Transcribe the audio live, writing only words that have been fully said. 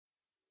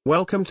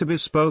Welcome to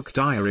Bespoke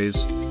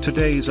Diaries.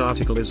 Today's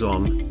article is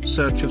on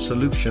Search of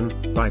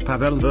Solution by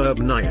Pavel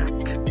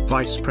Verbnayak,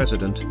 Vice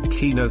President,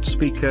 Keynote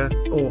Speaker,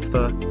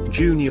 Author,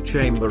 Junior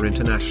Chamber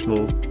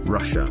International,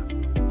 Russia.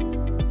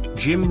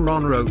 Jim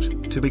Rohn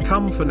wrote, "To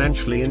become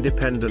financially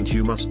independent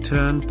you must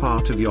turn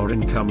part of your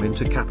income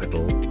into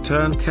capital,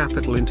 turn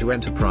capital into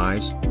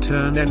enterprise,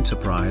 turn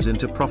enterprise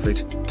into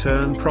profit,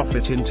 turn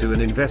profit into an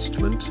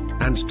investment,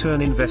 and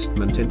turn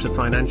investment into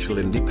financial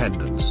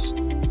independence."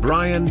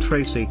 Brian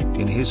Tracy,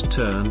 in his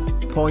turn,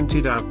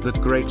 pointed out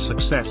that great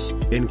success,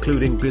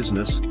 including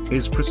business,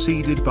 is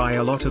preceded by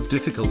a lot of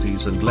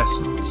difficulties and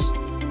lessons.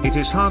 It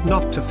is hard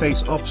not to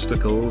face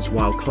obstacles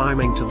while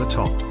climbing to the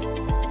top.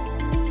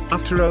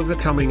 After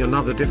overcoming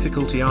another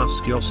difficulty,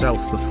 ask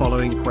yourself the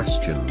following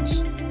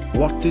questions.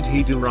 What did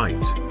he do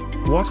right?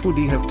 What would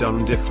he have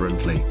done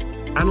differently?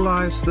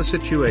 Analyze the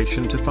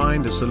situation to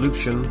find a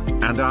solution,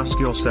 and ask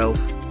yourself,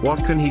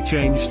 what can he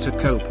change to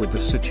cope with the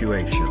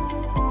situation?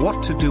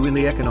 What to do in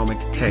the economic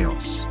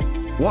chaos?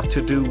 What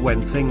to do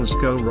when things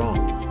go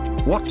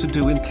wrong? What to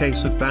do in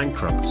case of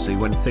bankruptcy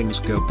when things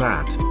go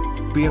bad?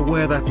 Be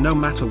aware that no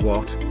matter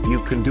what, you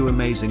can do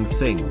amazing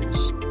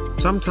things.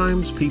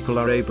 Sometimes people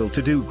are able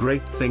to do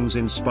great things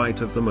in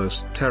spite of the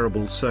most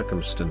terrible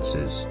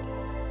circumstances.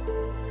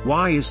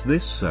 Why is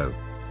this so?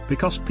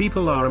 Because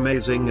people are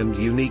amazing and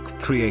unique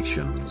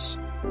creations.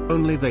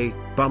 Only they,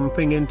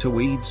 bumping into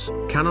weeds,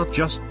 cannot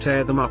just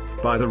tear them up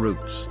by the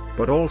roots,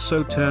 but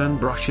also turn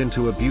brush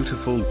into a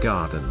beautiful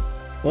garden.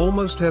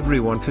 Almost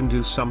everyone can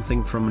do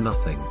something from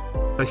nothing.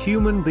 A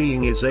human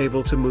being is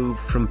able to move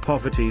from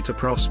poverty to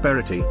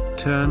prosperity,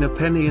 turn a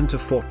penny into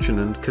fortune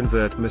and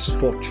convert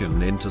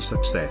misfortune into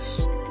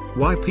success.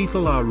 Why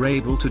people are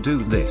able to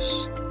do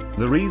this?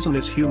 The reason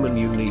is human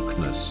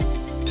uniqueness.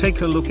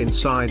 Take a look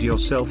inside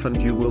yourself and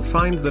you will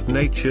find that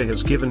nature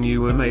has given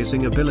you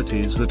amazing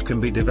abilities that can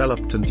be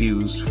developed and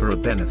used for a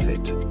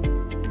benefit.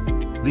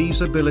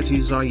 These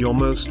abilities are your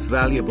most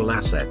valuable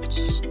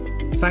assets.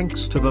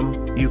 Thanks to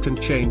them, you can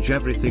change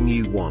everything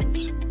you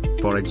want.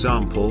 For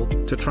example,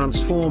 to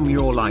transform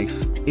your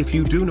life, if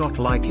you do not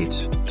like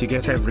it, to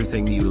get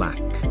everything you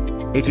lack.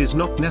 It is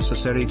not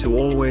necessary to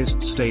always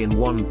stay in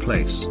one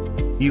place.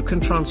 You can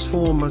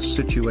transform a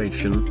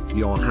situation,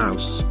 your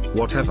house,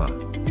 whatever.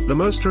 The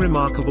most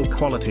remarkable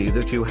quality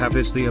that you have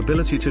is the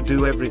ability to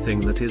do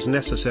everything that is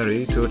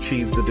necessary to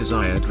achieve the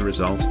desired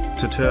result,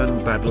 to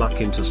turn bad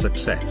luck into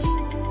success.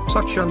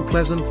 Such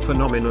unpleasant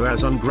phenomena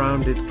as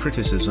ungrounded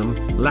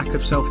criticism, lack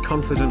of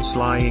self-confidence,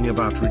 lying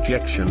about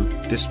rejection,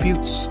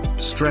 disputes,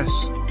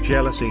 stress,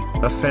 jealousy,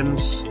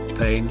 offense,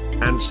 pain,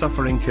 and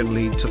suffering can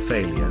lead to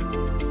failure.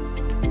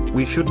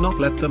 We should not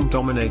let them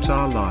dominate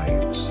our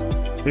lives.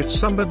 If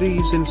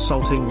somebody's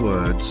insulting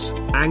words,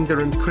 anger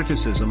and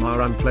criticism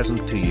are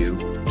unpleasant to you,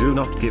 do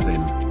not give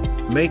in.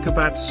 Make a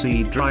bad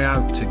seed dry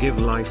out to give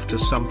life to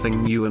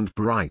something new and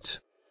bright.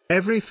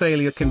 Every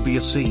failure can be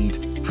a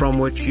seed, from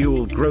which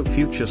you'll grow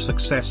future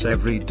success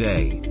every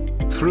day.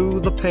 Through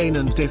the pain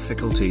and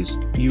difficulties,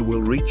 you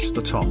will reach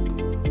the top.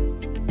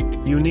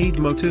 You need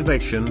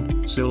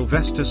motivation.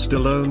 Sylvester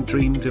Stallone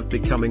dreamed of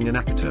becoming an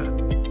actor.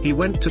 He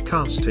went to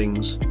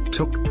castings,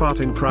 took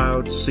part in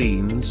crowd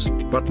scenes,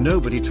 but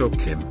nobody took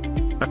him.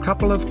 A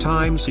couple of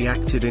times he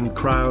acted in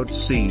crowd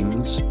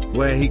scenes,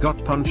 where he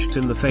got punched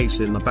in the face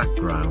in the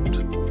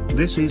background.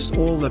 This is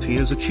all that he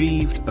has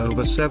achieved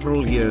over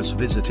several years,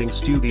 visiting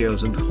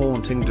studios and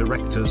haunting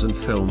directors and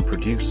film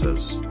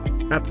producers.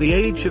 At the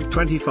age of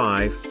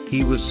 25,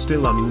 he was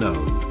still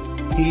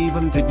unknown. He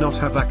even did not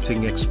have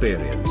acting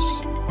experience.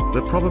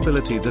 The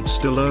probability that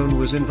Stallone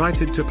was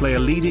invited to play a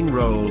leading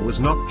role was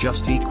not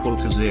just equal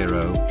to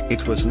zero,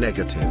 it was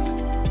negative.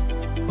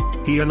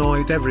 He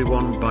annoyed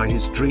everyone by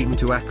his dream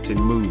to act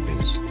in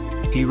movies.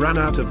 He ran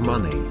out of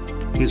money.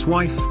 His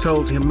wife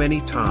told him many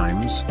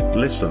times,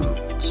 "Listen,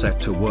 set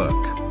to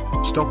work.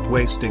 Stop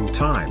wasting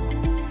time.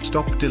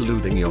 Stop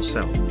deluding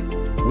yourself.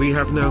 We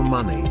have no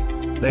money."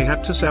 They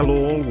had to sell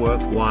all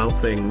worthwhile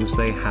things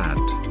they had.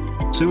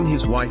 Soon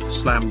his wife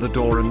slammed the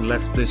door and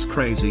left this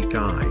crazy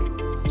guy.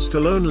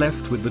 Stallone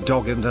left with the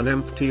dog and an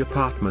empty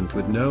apartment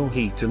with no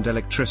heat and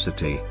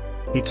electricity.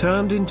 He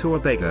turned into a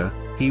beggar.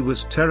 He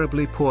was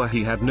terribly poor.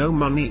 He had no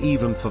money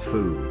even for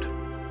food.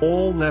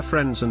 All their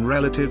friends and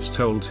relatives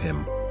told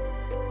him,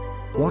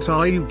 "What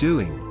are you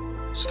doing?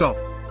 Stop.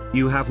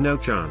 You have no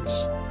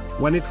chance."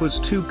 When it was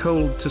too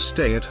cold to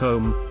stay at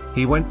home,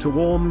 he went to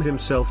warm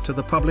himself to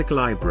the public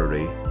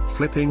library,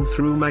 flipping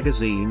through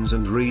magazines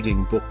and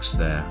reading books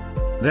there.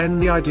 Then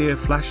the idea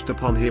flashed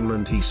upon him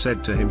and he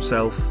said to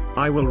himself,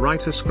 "I will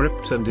write a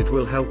script and it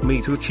will help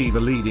me to achieve a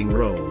leading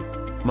role.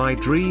 My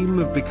dream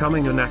of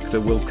becoming an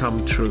actor will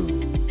come true."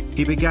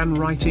 He began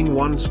writing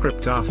one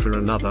script after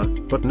another,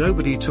 but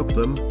nobody took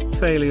them.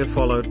 Failure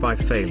followed by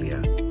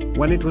failure.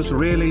 When it was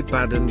really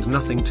bad and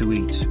nothing to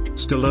eat,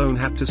 Stallone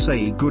had to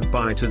say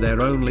goodbye to their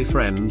only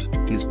friend,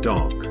 his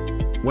dog.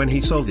 When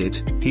he sold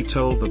it, he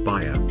told the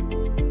buyer,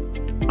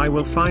 "I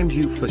will find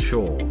you for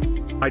sure.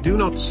 I do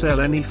not sell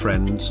any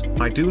friends,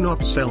 I do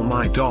not sell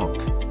my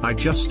dog, I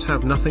just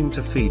have nothing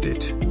to feed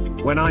it.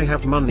 When I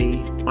have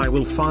money, I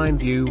will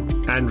find you,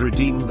 and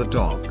redeem the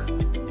dog.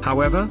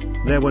 However,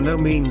 there were no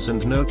means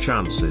and no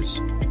chances.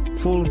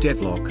 Full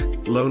deadlock,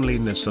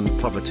 loneliness and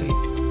poverty.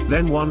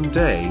 Then one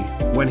day,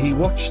 when he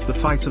watched the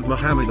fight of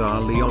Muhammad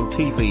Ali on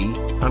TV,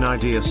 an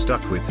idea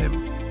stuck with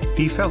him.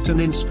 He felt an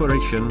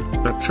inspiration,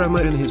 a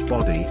tremor in his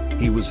body,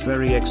 he was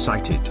very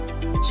excited.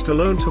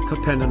 Stallone took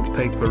a pen and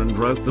paper and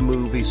wrote the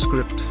movie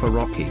script for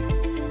Rocky.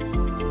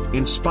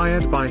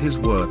 Inspired by his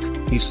work,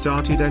 he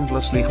started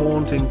endlessly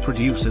haunting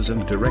producers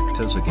and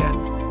directors again.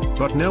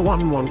 But no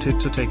one wanted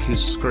to take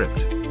his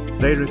script.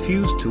 They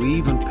refused to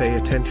even pay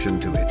attention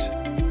to it.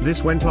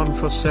 This went on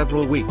for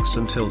several weeks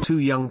until two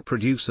young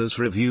producers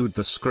reviewed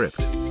the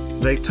script.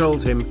 They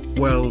told him,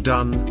 "Well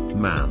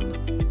done, man.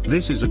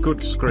 This is a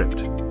good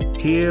script.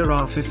 Here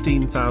are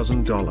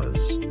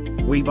 $15,000.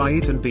 We buy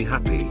it and be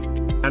happy."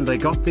 And they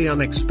got the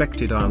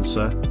unexpected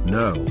answer,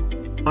 "No.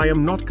 I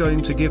am not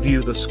going to give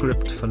you the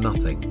script for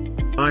nothing.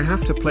 I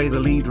have to play the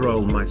lead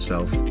role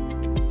myself."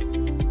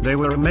 They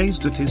were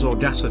amazed at his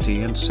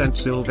audacity and sent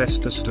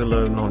Sylvester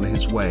Stallone on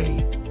his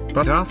way.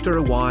 But after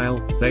a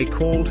while, they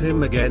called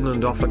him again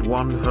and offered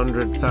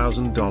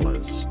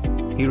 $100,000.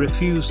 He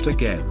refused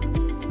again.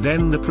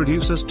 Then the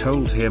producers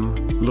told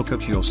him, "Look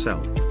at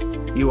yourself.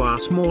 You are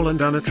small and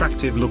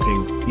unattractive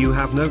looking, you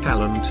have no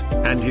talent,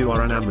 and you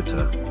are an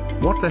amateur.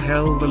 What the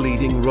hell the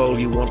leading role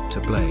you want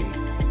to play?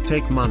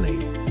 Take money.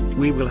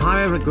 We will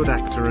hire a good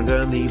actor and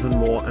earn even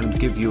more and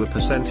give you a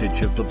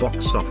percentage of the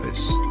box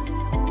office."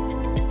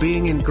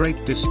 Being in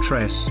great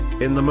distress,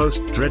 in the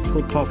most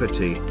dreadful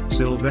poverty,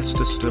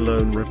 Sylvester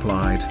Stallone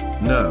replied,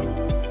 "No.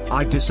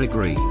 I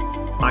disagree.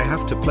 I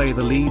have to play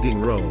the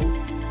leading role."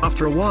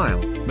 After a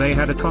while, they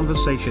had a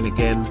conversation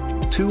again,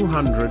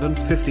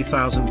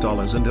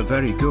 $250,000 and a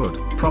very good,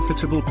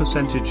 profitable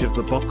percentage of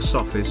the box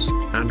office,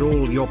 and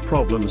all your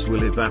problems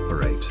will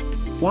evaporate.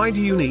 Why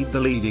do you need the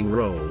leading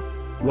role?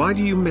 Why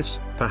do you miss,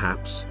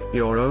 perhaps,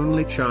 your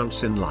only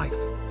chance in life?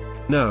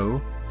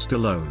 "No,"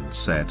 Stallone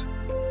said.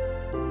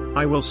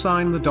 "I will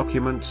sign the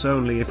documents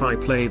only if I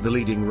play the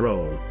leading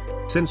role."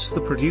 Since the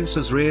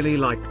producers really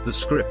liked the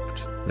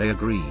script, they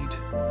agreed.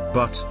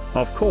 But,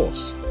 of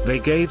course, they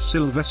gave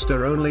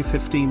Sylvester only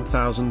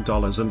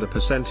 $15,000 and a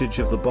percentage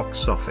of the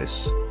box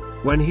office.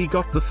 When he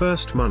got the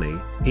first money,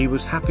 he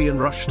was happy and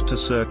rushed to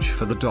search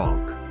for the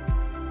dog.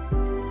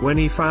 When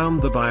he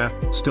found the buyer,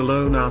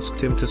 Stallone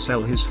asked him to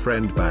sell his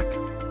friend back.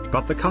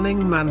 But the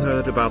cunning man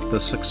heard about the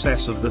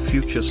success of the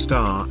future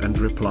star and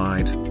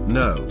replied,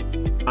 "No.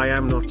 I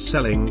am not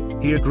selling."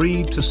 He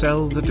agreed to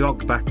sell the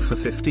dog back for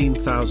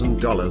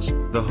 $15,000,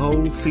 the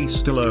whole fee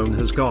Stallone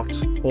has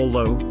got,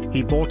 although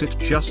he bought it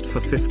just for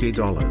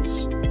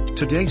 $50.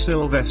 Today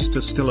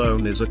Sylvester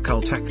Stallone is a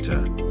cult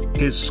actor.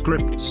 His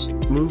scripts,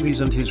 movies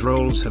and his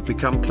roles have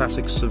become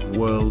classics of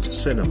world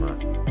cinema.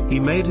 He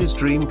made his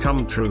dream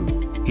come true.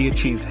 He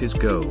achieved his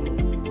goal.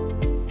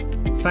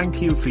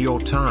 Thank you for your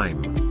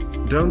time.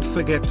 Don't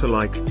forget to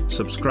like,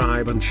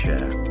 subscribe and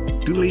share.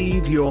 Do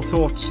leave your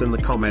thoughts in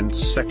the comments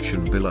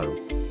section below.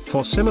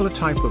 For similar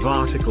type of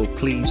article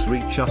please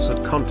reach us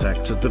at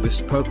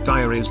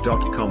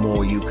contact@thebespokediaries.com,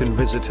 or you can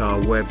visit our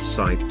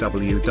website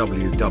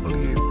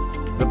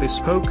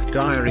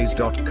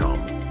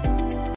www.thebespokediaries.com.